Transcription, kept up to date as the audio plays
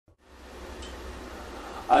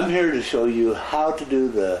I'm here to show you how to do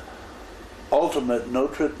the ultimate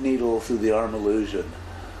no-trip needle through the arm illusion.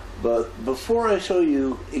 But before I show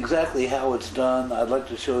you exactly how it's done, I'd like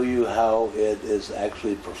to show you how it is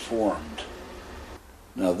actually performed.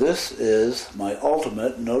 Now this is my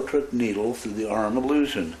ultimate no-trip needle through the arm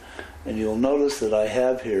illusion. And you'll notice that I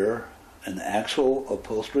have here an actual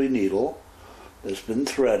upholstery needle that's been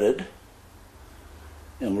threaded.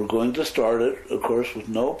 And we're going to start it, of course, with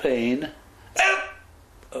no pain.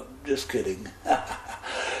 Just kidding.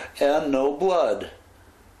 And no blood.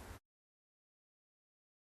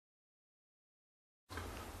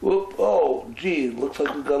 Whoop, oh, gee, looks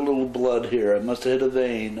like we've got a little blood here. I must have hit a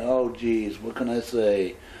vein. Oh, geez, what can I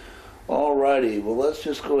say? Alrighty, well, let's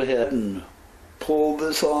just go ahead and pull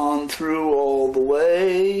this on through all the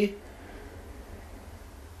way.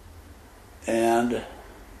 And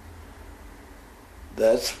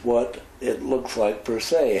that's what it looks like per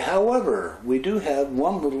se. However, we do have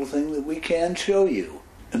one little thing that we can show you.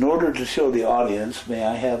 In order to show the audience, may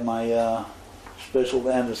I have my special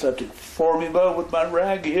antiseptic formula with my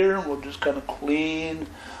rag here, and we'll just kind of clean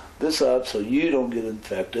this up so you don't get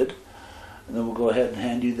infected. And then we'll go ahead and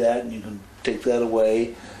hand you that, and you can take that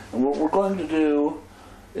away. And what we're going to do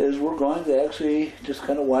is we're going to actually just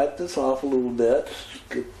kind of wipe this off a little bit,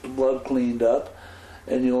 get the blood cleaned up,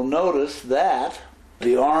 and you'll notice that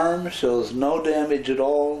the arm shows no damage at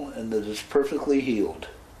all and that it's perfectly healed.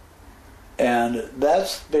 And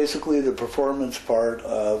that's basically the performance part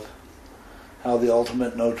of how the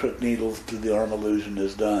ultimate no-trip needle through the arm illusion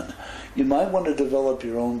is done. You might want to develop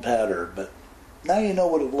your own pattern, but now you know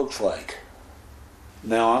what it looks like.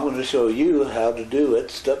 Now I'm going to show you how to do it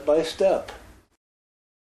step by step.